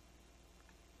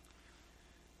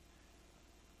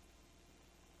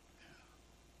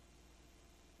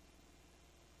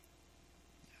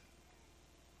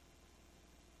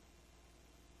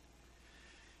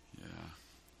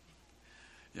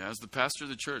 Yeah, as the pastor of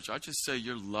the church, I just say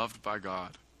you're loved by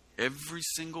God. Every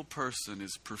single person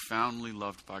is profoundly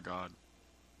loved by God.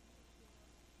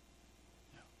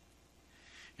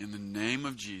 Yeah. In the name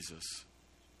of Jesus,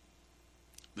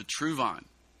 the true vine.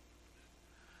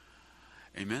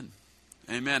 Amen.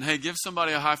 Amen. Hey, give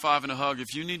somebody a high five and a hug.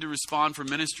 If you need to respond for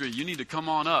ministry, you need to come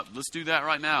on up. Let's do that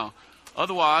right now.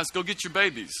 Otherwise, go get your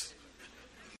babies.